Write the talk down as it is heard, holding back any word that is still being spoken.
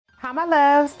Hi my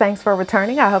loves, thanks for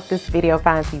returning. I hope this video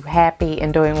finds you happy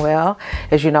and doing well.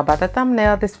 As you know by the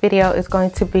thumbnail, this video is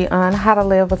going to be on how to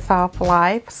live a soft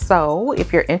life. So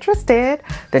if you're interested,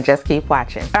 then just keep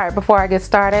watching. All right, before I get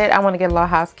started, I want to get a little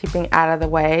housekeeping out of the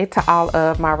way. To all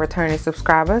of my returning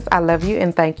subscribers, I love you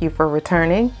and thank you for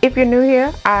returning. If you're new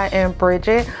here, I am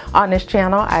Bridget. On this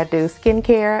channel, I do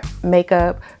skincare,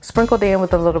 makeup, sprinkled in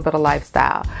with a little bit of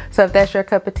lifestyle. So if that's your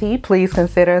cup of tea, please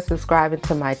consider subscribing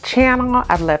to my channel.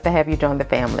 I'd love to have you join the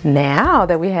family. Now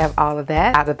that we have all of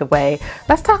that out of the way,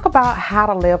 let's talk about how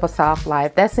to live a soft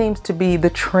life. That seems to be the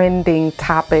trending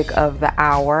topic of the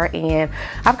hour, and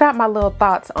I've got my little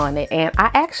thoughts on it. And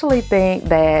I actually think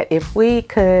that if we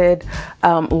could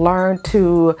learn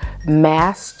to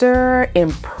master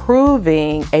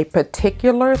improving a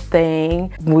particular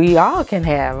thing, we all can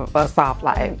have a soft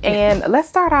life. And let's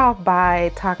start off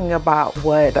by talking about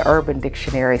what the Urban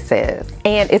Dictionary says.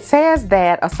 And it says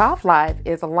that a soft life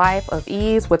is a life of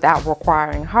ease without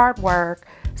requiring hard work,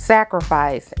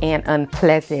 sacrifice, and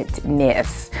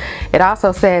unpleasantness. It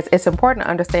also says it's important to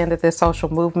understand that this social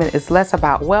movement is less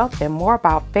about wealth and more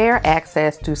about fair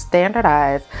access to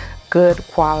standardized good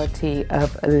quality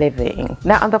of living.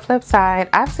 Now on the flip side,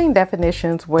 I've seen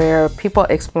definitions where people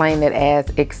explain it as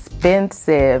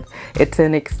expensive. It's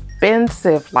an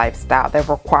expensive lifestyle that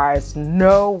requires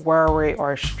no worry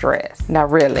or stress. Now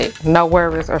really, no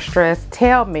worries or stress?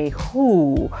 Tell me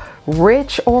who,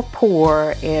 rich or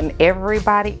poor and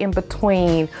everybody in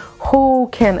between, who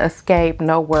can escape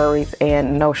no worries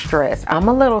and no stress? I'm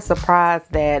a little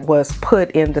surprised that was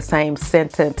put in the same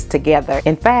sentence together.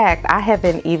 In fact, I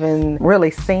haven't even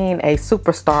really seen a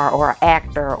superstar or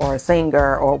actor or a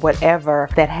singer or whatever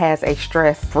that has a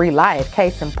stress-free life.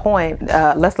 Case in point,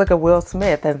 let's look at Will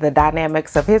Smith and the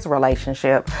dynamics of his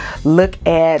relationship. Look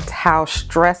at how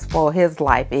stressful his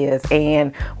life is,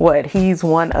 and what, he's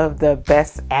one of the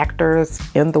best actors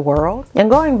in the world.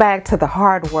 And going back to the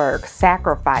hard work,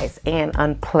 sacrifice, and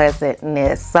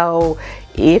unpleasantness. So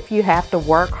if you have to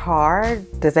work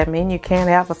hard, does that mean you can't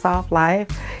have a soft life?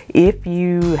 If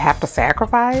you have to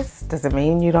sacrifice, does it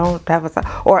mean you don't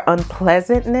have or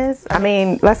unpleasantness? I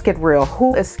mean, let's get real.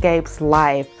 Who escapes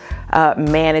life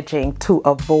managing to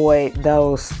avoid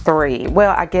those three?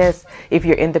 Well, I guess if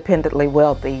you're independently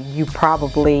wealthy, you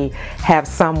probably have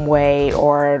some way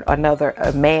or another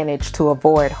manage to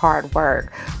avoid hard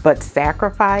work. But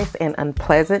sacrifice and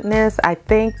unpleasantness, I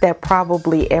think that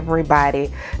probably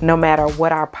everybody, no matter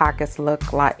what our pockets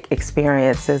look like,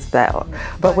 experiences though.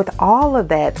 But with all of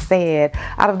that said,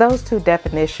 out of those two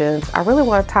definitions, I really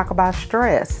want to talk about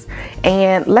stress.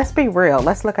 And let's be real.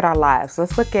 Let's look at our lives.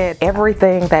 Let's look at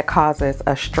everything that causes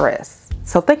us stress.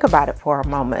 So think about it for a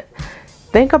moment.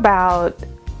 Think about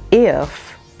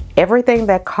if everything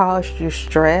that caused you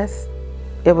stress,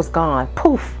 it was gone.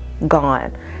 Poof,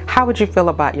 gone. How would you feel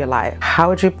about your life? How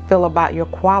would you feel about your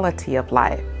quality of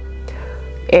life?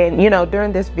 And you know,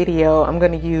 during this video, I'm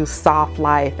going to use soft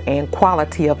life and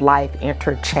quality of life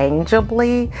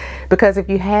interchangeably, because if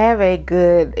you have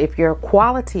if your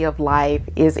quality of life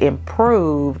is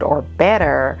improved or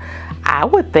better, I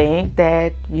would think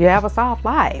that you have a soft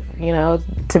life, you know,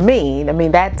 to me. I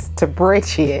mean, that's to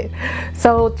bridge it.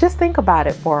 So just think about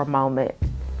it for a moment.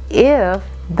 If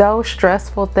those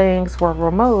stressful things were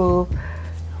removed,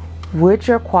 would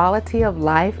your quality of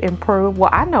life improve? Well,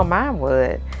 I know mine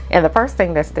would. And the first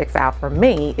thing that sticks out for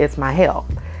me is my health.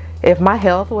 If my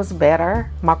health was better,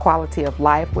 my quality of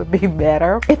life would be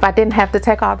better. If I didn't have to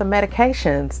take all the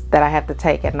medications that I have to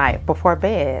take at night before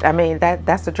bed, I mean,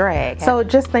 that's a drag. So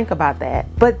just think about that.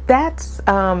 But that's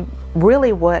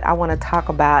really what I want to talk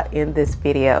about in this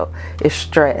video is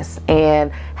stress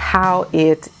and how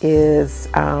it is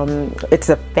its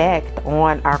effect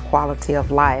on our quality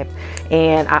of life.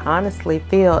 And I honestly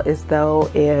feel as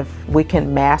though if we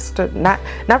can master, not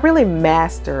really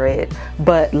master it,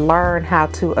 but learn how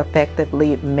to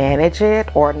effectively manage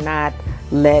it or not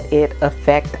let it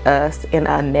affect us in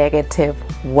a negative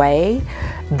way,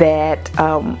 that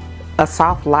a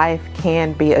soft life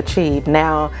can be achieved.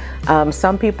 Now,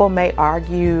 some people may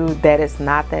argue that it's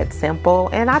not that simple,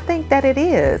 and I think that it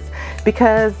is,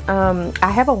 because I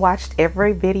haven't watched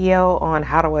every video on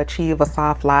how to achieve a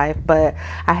soft life, but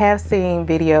I have seen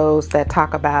videos that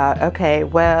talk about, okay,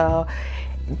 well,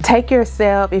 take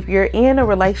yourself, if you're in a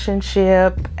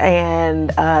relationship and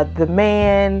the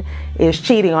man is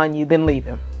cheating on you, then leave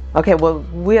him. Okay, well,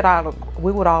 we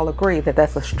would all agree that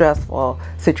that's a stressful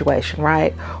situation,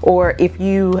 right? Or if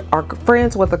you are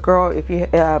friends with a girl, if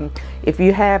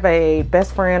you have a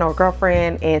best friend or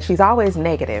girlfriend and she's always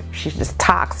negative, she's just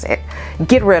toxic,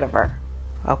 get rid of her.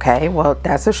 Okay, well,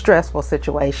 that's a stressful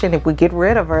situation. If we get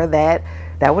rid of her, that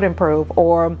would improve.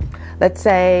 Or let's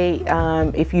say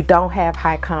if you don't have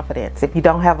high confidence, if you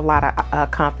don't have a lot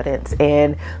of confidence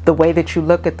in the way that you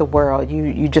look at the world,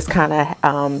 you just kind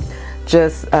of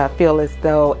feel as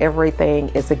though everything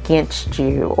is against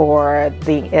you, or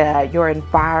your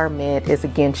environment is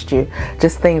against you,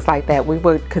 just things like that. We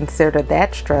would consider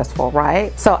that stressful,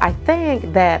 right? So I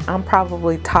think that I'm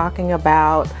probably talking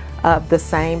about the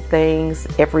same things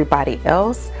everybody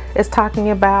else is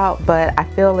talking about, but I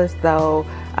feel as though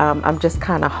I'm just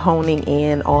kind of honing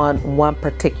in on one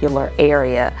particular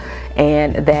area,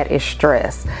 and that is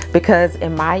stress. Because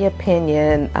in my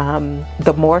opinion,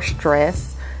 the more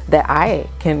stress that I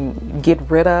can get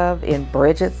rid of in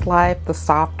Bridget's life, the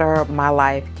softer my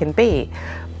life can be.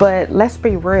 But let's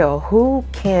be real, who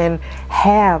can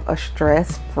have a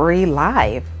stress-free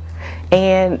life?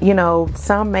 And you know,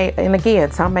 some may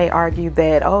argue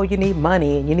that, oh, you need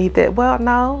money and you need that. Well,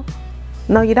 no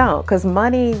you don't, because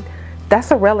money,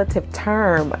 that's a relative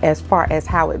term as far as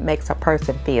how it makes a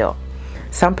person feel.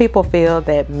 Some people feel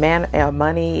that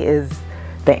money is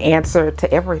the answer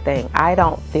to everything. I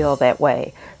don't feel that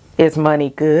way. Is money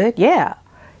good? Yeah.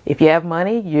 If you have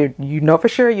money, you know for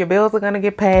sure your bills are going to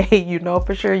get paid. You know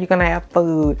for sure you're going to have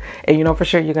food, and you know for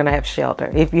sure you're going to have shelter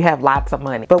if you have lots of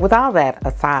money. But with all that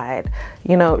aside,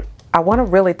 you know, I want to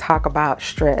really talk about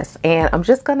stress, and I'm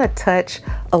just going to touch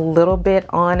a little bit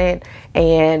on it.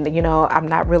 And you know, I'm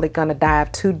not really going to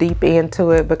dive too deep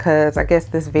into it because I guess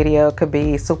this video could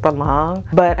be super long,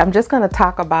 but I'm just going to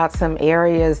talk about some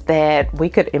areas that we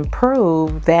could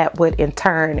improve that would in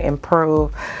turn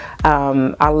improve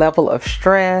our level of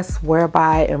stress,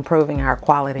 whereby improving our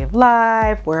quality of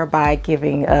life, whereby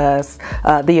giving us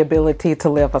the ability to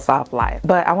live a soft life.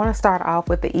 But I want to start off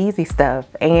with the easy stuff,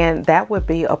 and that would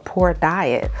be a poor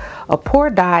diet. A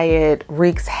poor diet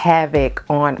wreaks havoc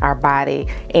on our body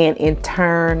and in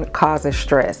turn causes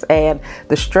stress. And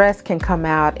the stress can come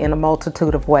out in a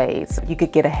multitude of ways. You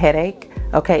could get a headache.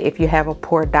 Okay, if you have a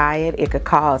poor diet, it could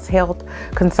cause health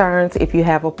concerns. If you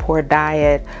have a poor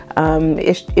diet,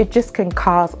 it just can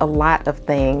cause a lot of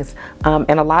things,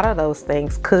 and a lot of those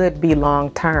things could be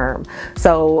long term.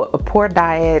 So a poor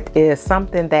diet is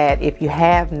something that if you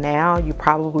have now, you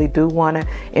probably do want to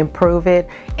improve it.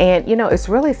 And you know, it's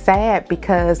really sad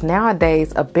because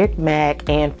nowadays a Big Mac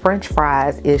and French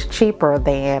fries is cheaper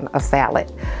than a salad.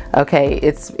 Okay,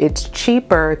 it's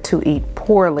cheaper to eat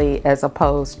poorly as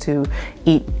opposed to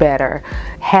eat better.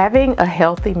 Having a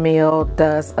healthy meal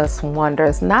does us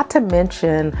wonders, not to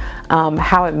mention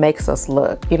how it makes us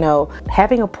look. You know,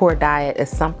 having a poor diet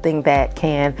is something that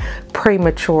can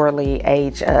prematurely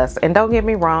age us. And don't get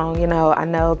me wrong, you know, I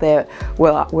know that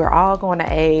we're all going to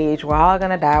age, we're all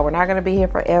going to die, we're not going to be here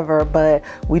forever, but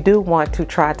we do want to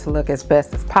try to look as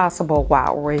best as possible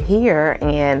while we're here,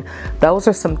 and those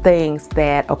are some things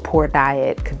that a poor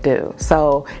diet could do.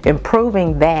 So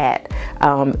improving that,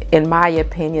 in my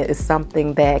opinion, is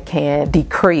something that can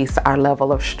decrease our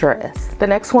level of stress. The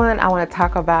next one I want to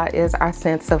talk about is our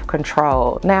sense of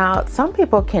control. Now, some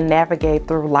people can navigate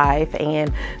through life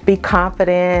and be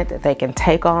confident, they can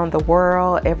take on the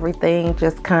world, everything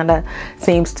just kind of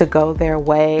seems to go their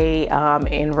way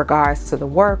in regards to the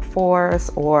workforce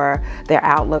or their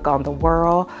outlook on the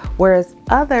world, whereas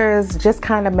others just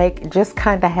kind of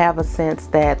have a sense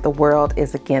that the world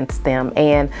is against them,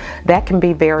 and that can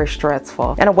be very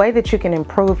stressful. And a way that you can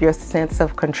improve your sense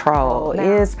of control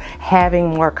is having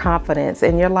more confidence.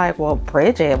 And you're like, well,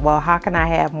 Bridget, well, how can I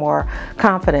have more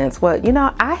confidence? Well, you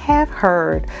know, I have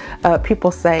heard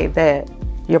people say that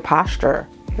your posture,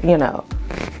 you know,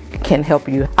 can help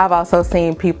you. I've also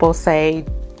seen people say,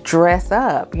 dress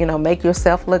up, you know, make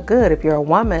yourself look good. If you're a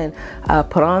woman,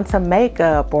 put on some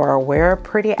makeup or wear a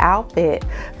pretty outfit.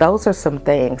 Those are some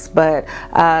things. But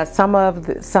some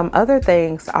other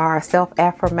things are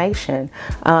self-affirmation.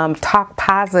 Talk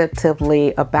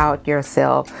positively about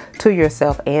yourself, to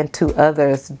yourself and to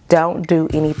others. Don't do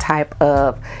any type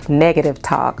of negative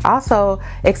talk. Also,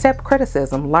 accept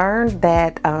criticism. Learn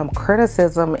that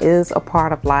criticism is a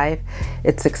part of life.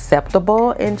 It's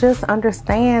acceptable, and just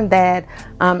understand that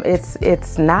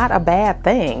it's not a bad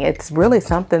thing. It's really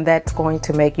something that's going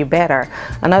to make you better.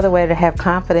 Another way to have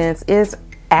confidence is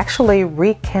actually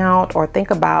recount or think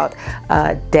about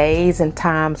days and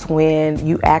times when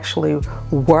you actually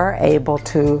were able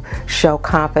to show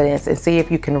confidence, and see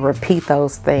if you can repeat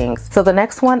those things. So the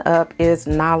next one up is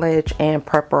knowledge and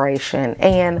preparation.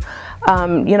 And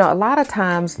you know, a lot of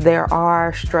times there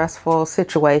are stressful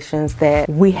situations that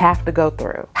we have to go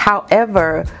through.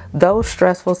 However, those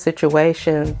stressful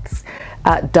situations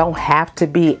don't have to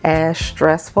be as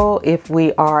stressful if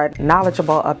we are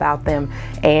knowledgeable about them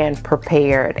and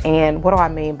prepared. And what do I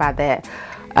mean by that?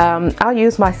 I'll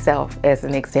use myself as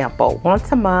an example.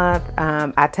 Once a month,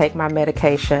 I take my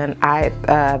medication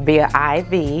via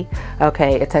IV.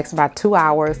 Okay, it takes about 2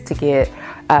 hours to get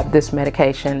this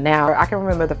medication. Now, I can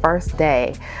remember the first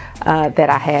day that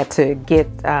I had to get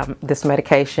this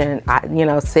medication.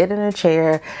 Sit in a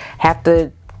chair, have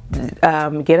to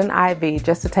get an IV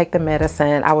just to take the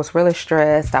medicine. I was really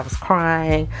stressed. I was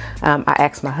crying. I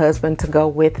asked my husband to go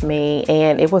with me,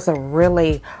 and it was a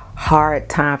really hard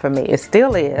time for me. It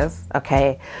still is,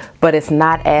 okay, but it's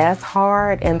not as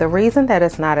hard. And the reason that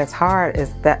it's not as hard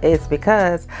is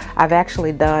because I've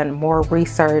actually done more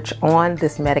research on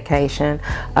this medication,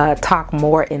 talk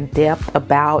more in depth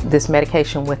about this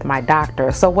medication with my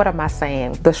doctor. So what am I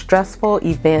saying? The stressful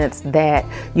events that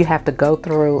you have to go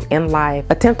through in life,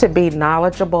 attempt to be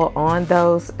knowledgeable on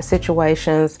those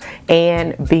situations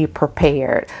and be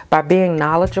prepared. By being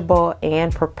knowledgeable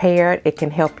and prepared, it can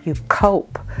help you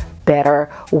cope better,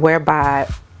 whereby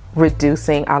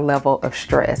reducing our level of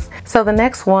stress. So the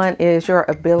next one is your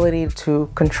ability to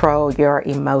control your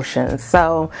emotions.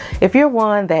 So if you're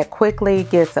one that quickly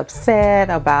gets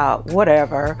upset about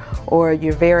whatever, or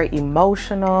you're very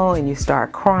emotional and you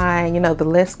start crying, the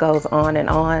list goes on and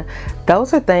on.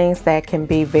 Those are things that can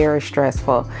be very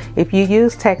stressful. If you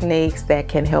use techniques that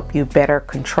can help you better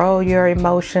control your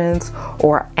emotions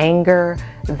or anger,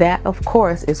 that of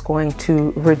course is going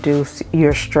to reduce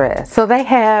your stress. So they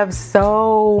have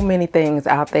so many things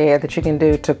out there that you can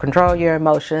do to control your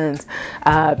emotions,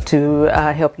 to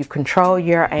help you control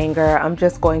your anger. I'm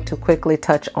just going to quickly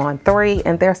touch on 3,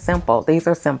 and they're simple. These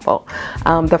are simple.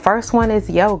 The first one is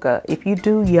yoga. If you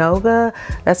do yoga,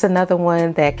 that's another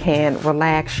one that can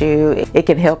relax you. It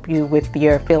can help you with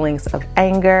your feelings of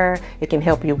anger. It can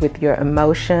help you with your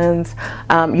emotions.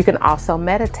 You can also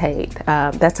meditate.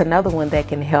 That's another one that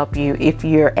can help you if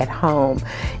you're at home.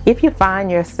 If you find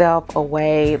yourself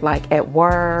away, like at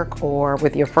work or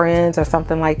with your friends or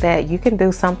something like that, you can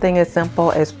do something as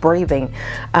simple as breathing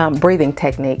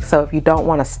techniques. So if you don't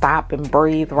want to stop and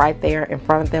breathe right there in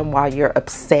front of them while you're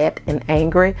upset and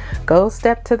angry, go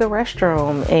step to the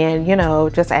restroom and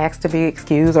just ask to be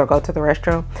excused, or go to the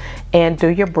restroom and do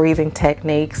your breathing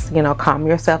techniques, calm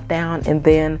yourself down, and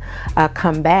then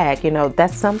come back.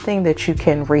 That's something that you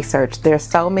can research. There's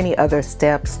so many other steps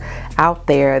out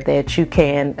there that you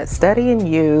can study and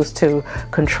use to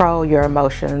control your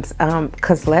emotions,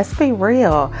 because let's be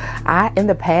real, in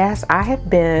the past I have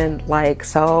been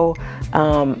so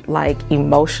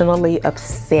emotionally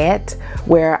upset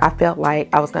where I felt like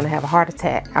I was going to have a heart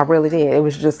attack. I really did. It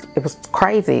was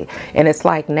crazy. And it's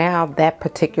like now that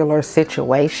particular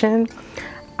situation,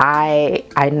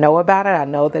 I know about it. I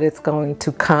know that it's going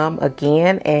to come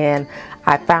again, and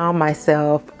I found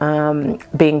myself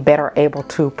being better able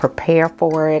to prepare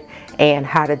for it and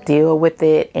how to deal with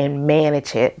it and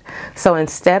manage it. So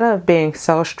instead of being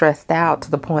so stressed out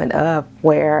to the point of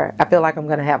where I feel like I'm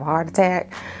going to have a heart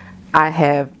attack, I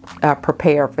have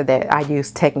prepared for that. I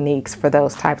use techniques for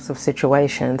those types of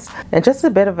situations. And just a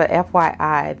bit of a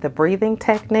FYI, the breathing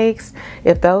techniques,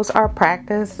 if those are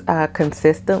practiced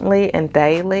consistently and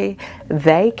daily,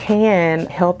 they can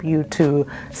help you to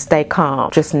stay calm,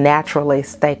 just naturally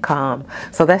stay calm.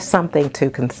 So that's something to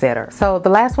consider. So the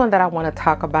last one that I want to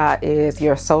talk about is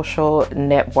your social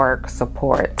network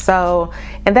support. So,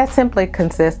 and that simply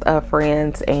consists of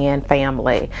friends and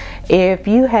family. If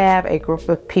you have a group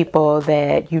of people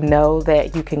that you know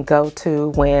that you can go to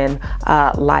when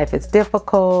life is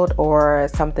difficult or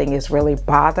something is really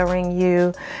bothering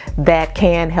you, that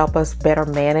can help us better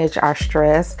manage our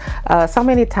stress. So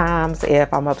many times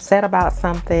if I'm upset about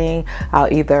something,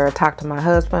 I'll either talk to my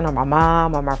husband or my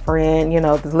mom or my friend,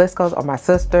 the list goes, or my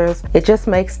sisters. It just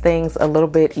makes things a little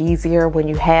bit easier when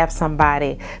you have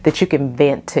somebody that you can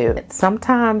vent to.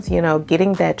 Sometimes,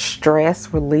 getting that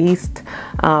stress released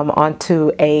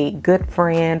onto a good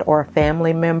friend or a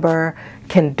family member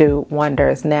can do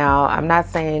wonders. Now, I'm not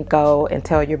saying go and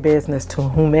tell your business to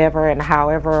whomever and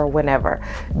however or whenever.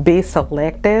 Be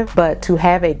selective, but to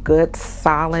have a good,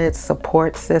 solid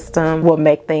support system will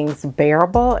make things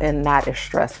bearable and not as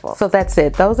stressful. So that's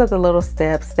it. Those are the little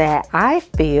steps that I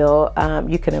feel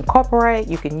you can incorporate,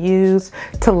 you can use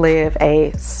to live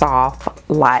a soft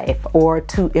life or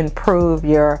to improve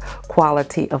your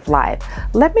quality of life.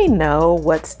 Let me know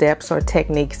what steps or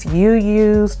techniques you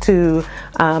use to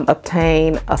obtain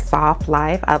a soft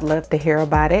life. I'd love to hear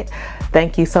about it.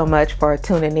 Thank you so much for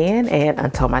tuning in, and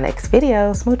until my next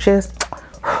video, smooches.